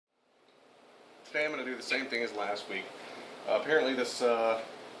Today I'm going to do the same thing as last week. Apparently this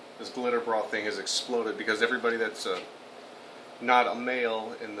glitter bra thing has exploded because everybody that's not a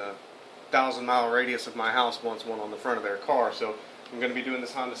male in the 1,000-mile radius of my house wants one on the front of their car. So I'm going to be doing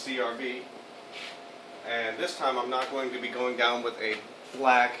this Honda CR-V, and this time I'm not going to be going down with a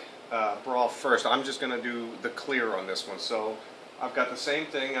black bra first. I'm just going to do the clear on this one. So I've got the same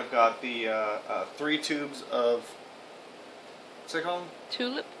thing. I've got the 3 tubes of, what's it called?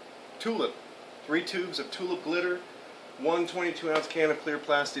 Tulip. Tulip. 3 tubes of Tulip glitter, 1 22-ounce can of clear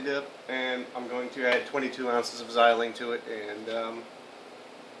Plasti Dip, and I'm going to add 22 ounces of xylene to it and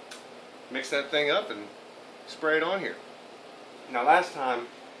mix that thing up and spray it on here. Now last time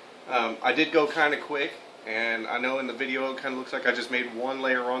I did go kind of quick, and I know in the video it kind of looks like I just made 1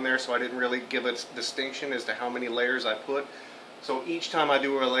 layer on there, so I didn't really give a distinction as to how many layers I put. So each time I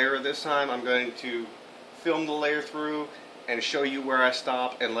do a layer this time, I'm going to film the layer through and show you where I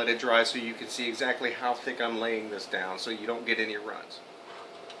stop and let it dry so you can see exactly how thick I'm laying this down so you don't get any runs.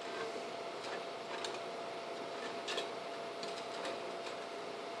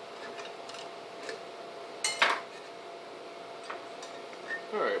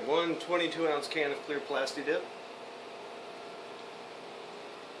 Alright, 1 22-ounce can of clear Plasti Dip.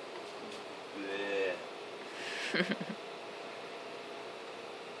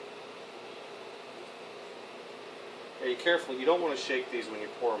 Be careful, you don't want to shake these when you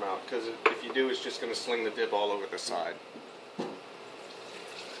pour them out, because if you do, it's just going to sling the dip all over the side.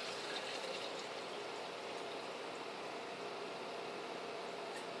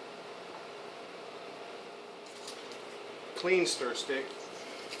 Clean stir stick.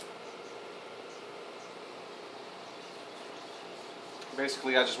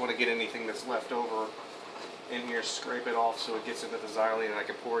 Basically, I just want to get anything that's left over in here, scrape it off so it gets into the xylene and I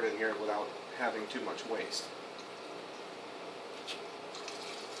can pour it in here without having too much waste.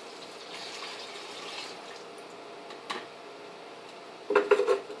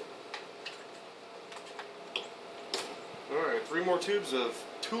 Alright, 3 more tubes of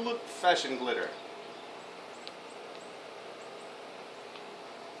Tulip Fashion Glitter.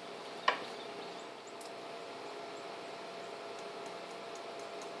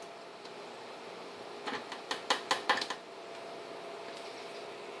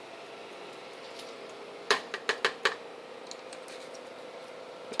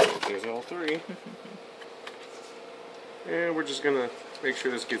 There's all 3. And we're just going to make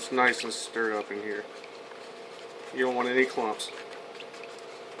sure this gets nice and stirred up in here. You don't want any clumps.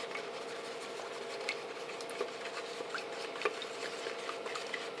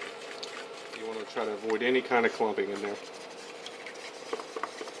 You want to try to avoid any kind of clumping in there.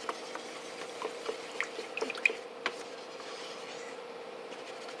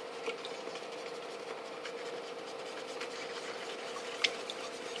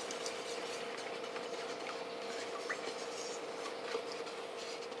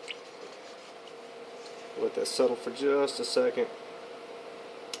 Let that settle for just a second.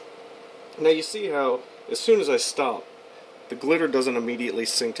 Now you see how as soon as I stop, the glitter doesn't immediately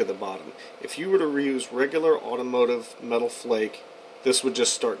sink to the bottom. If you were to reuse regular automotive metal flake, this would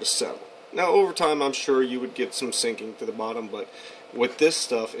just start to settle. Now over time I'm sure you would get some sinking to the bottom, but with this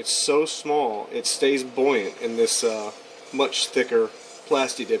stuff it's so small it stays buoyant in this much thicker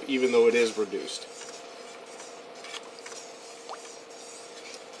Plasti Dip even though it is reduced.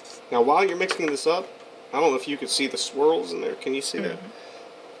 Now while you're mixing this up, I don't know if you can see the swirls in there. Can you see that?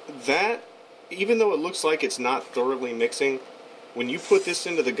 That, even though it looks like it's not thoroughly mixing, when you put this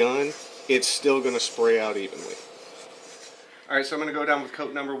into the gun, it's still going to spray out evenly. Alright, so I'm going to go down with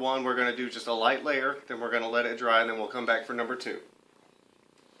coat number 1. We're going to do just a light layer, then we're going to let it dry, and then we'll come back for number 2.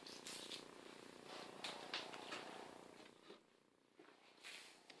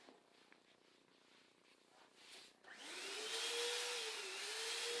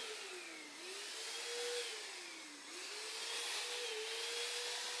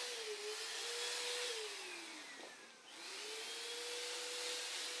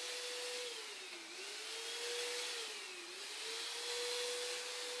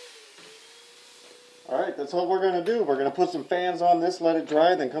 Alright, that's what we're going to do. We're going to put some fans on this, let it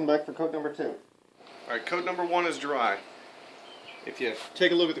dry, then come back for coat number 2. Alright, coat number 1 is dry. If you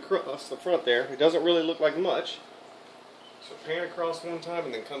take a look at the front there, it doesn't really look like much. So pan across one time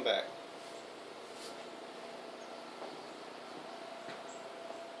and then come back.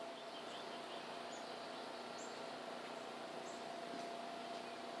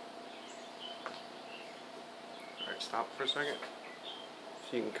 Alright, stop for a second.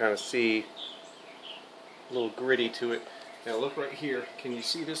 So you can kind of see a little gritty to it. Now look right here. Can you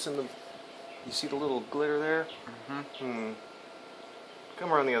see this in the? You see the little glitter there?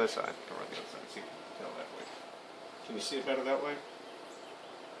 Come around the other side. Come around the other side. See if you can tell that way. Can you see it better that way?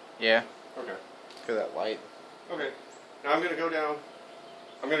 Yeah. Okay. For that light. Okay. Now I'm going to go down.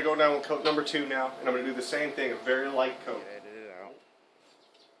 I'm going to go down with coat number 2 now, and I'm going to do the same thing, a very light coat. Edit it out.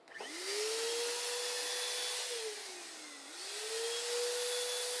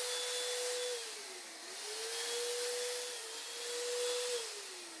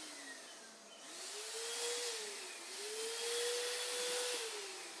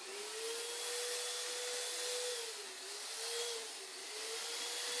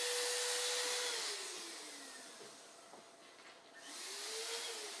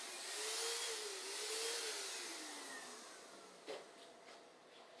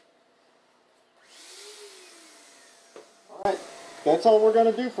 Alright, that's all we're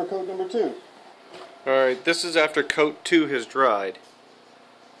going to do for coat number 2. Alright, this is after coat 2 has dried.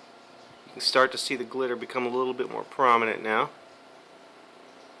 You can start to see the glitter become a little bit more prominent now.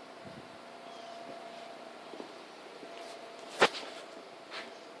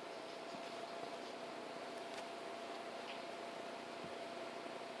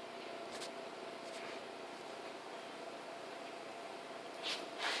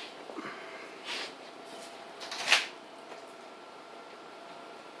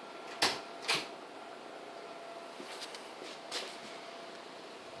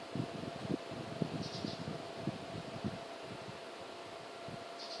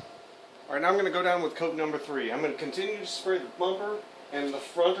 Alright, now I'm going to go down with coat number 3. I'm going to continue to spray the bumper and the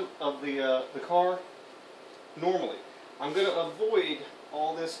front of the car normally. I'm going to avoid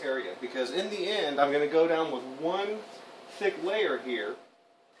all this area because in the end I'm going to go down with one thick layer here.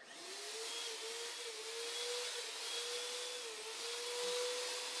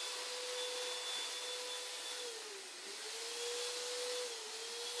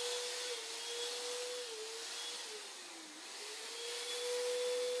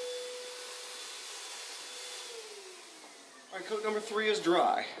 Alright, coat number 3 is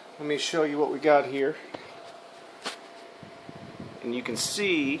dry. Let me show you what we got here. And you can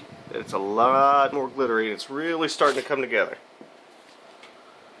see that it's a lot more glittery and it's really starting to come together.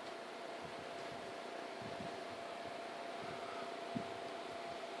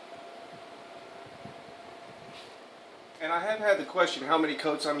 And I have had the question how many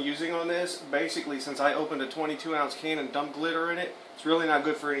coats I'm using on this. Basically, since I opened a 22-ounce can and dumped glitter in it, it's really not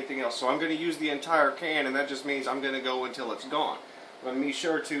good for anything else. So I'm going to use the entire can, and that just means I'm going to go until it's gone. I'm going to be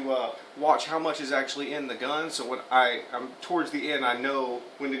sure to watch how much is actually in the gun, so when I'm towards the end, I know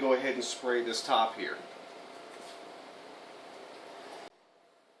when to go ahead and spray this top here.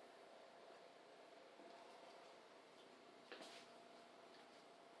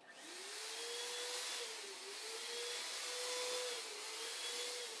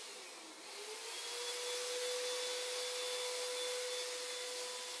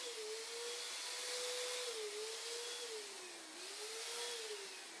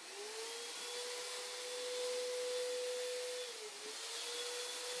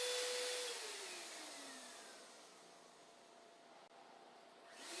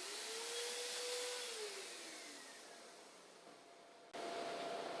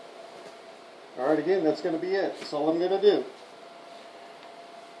 Alright, again, that's going to be it. That's all I'm going to do.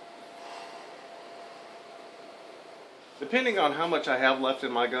 Depending on how much I have left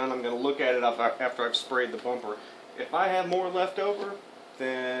in my gun, I'm going to look at it after I've sprayed the bumper. If I have more left over,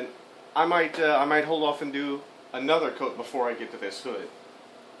 then I might hold off and do another coat before I get to this hood.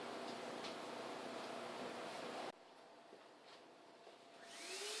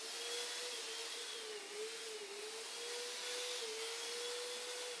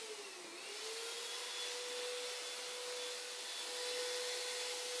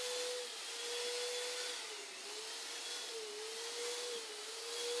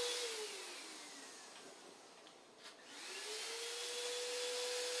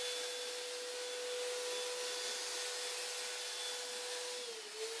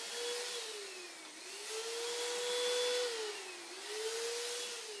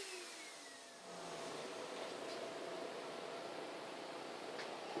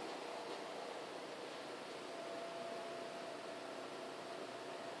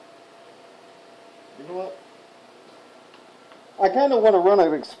 You know what? I kind of want to run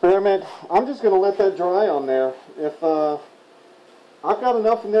an experiment. I'm just going to let that dry on there. If I've got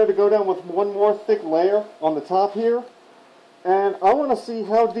enough in there to go down with one more thick layer on the top here, and I want to see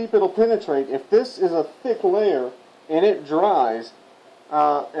how deep it'll penetrate. If this is a thick layer and it dries,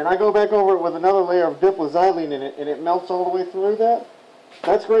 and I go back over it with another layer of diplazylene in it, and it melts all the way through that,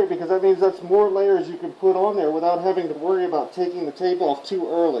 that's great because that means that's more layers you can put on there without having to worry about taking the tape off too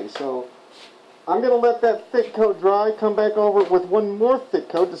early. So I'm going to let that thick coat dry, come back over with one more thick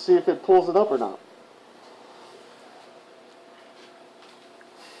coat to see if it pulls it up or not.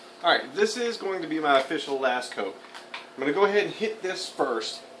 Alright, this is going to be my official last coat. I'm going to go ahead and hit this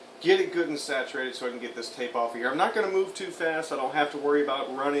first, get it good and saturated so I can get this tape off of here. I'm not going to move too fast. I don't have to worry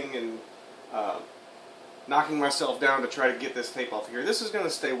about running and knocking myself down to try to get this tape off of here. This is going to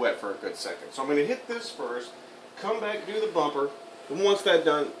stay wet for a good second. So I'm going to hit this first, come back, do the bumper, and once that's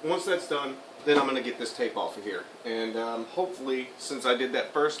done, then I'm going to get this tape off of here. And hopefully, since I did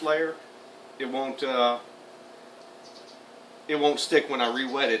that first layer, it won't stick when I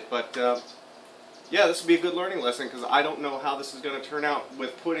re-wet it. But yeah, this will be a good learning lesson because I don't know how this is going to turn out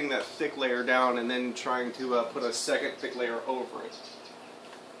with putting that thick layer down and then trying to put a second thick layer over it.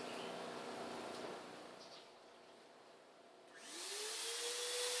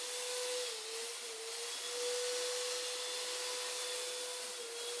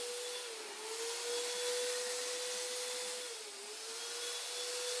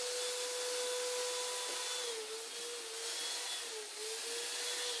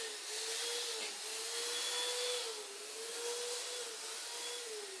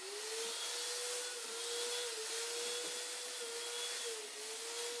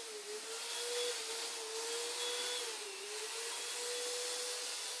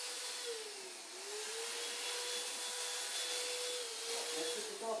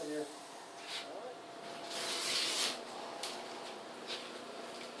 Here.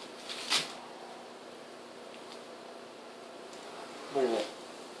 Look at that.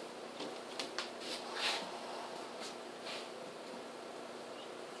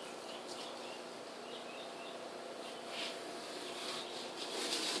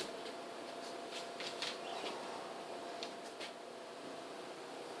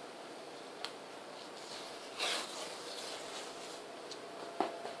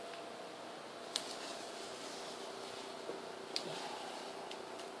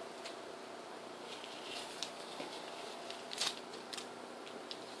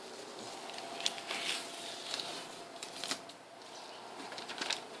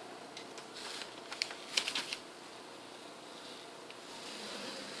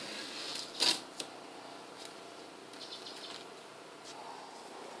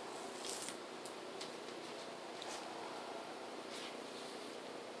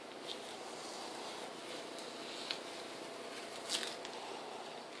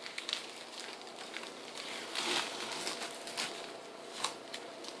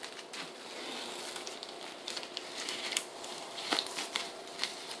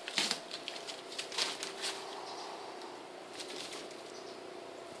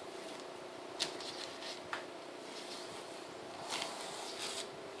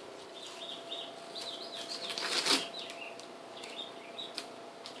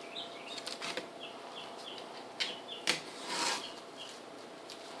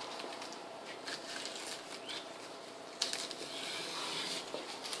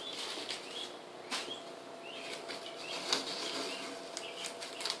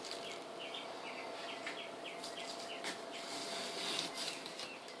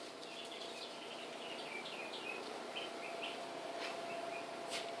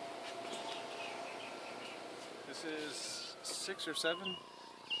 This is six or seven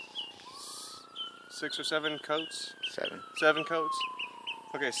coats. Seven coats.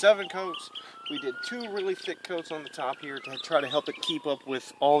 Okay, 7 coats. We did 2 really thick coats on the top here to try to help it keep up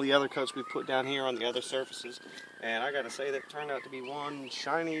with all the other coats we put down here on the other surfaces. And I gotta say, that turned out to be one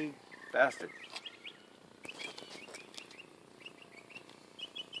shiny bastard.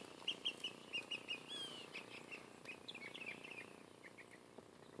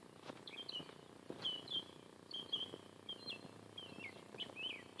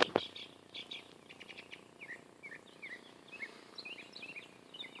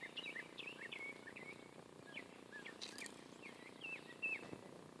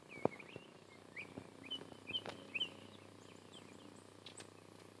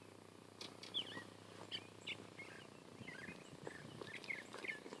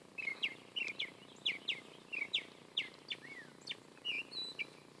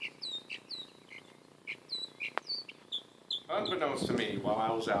 Unbeknownst to me, while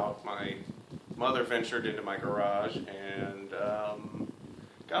I was out, my mother ventured into my garage and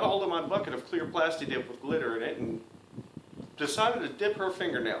got a hold of my bucket of clear Plasti Dip with glitter in it and decided to dip her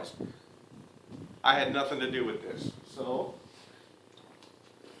fingernails. I had nothing to do with this, so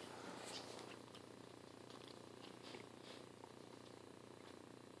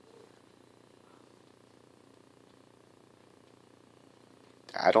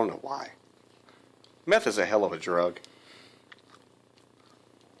I don't know why. Meth is a hell of a drug.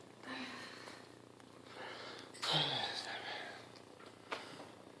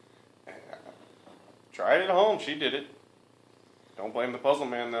 Try it at home. She did it. Don't blame the puzzle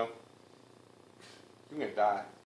man, though. You're going to die.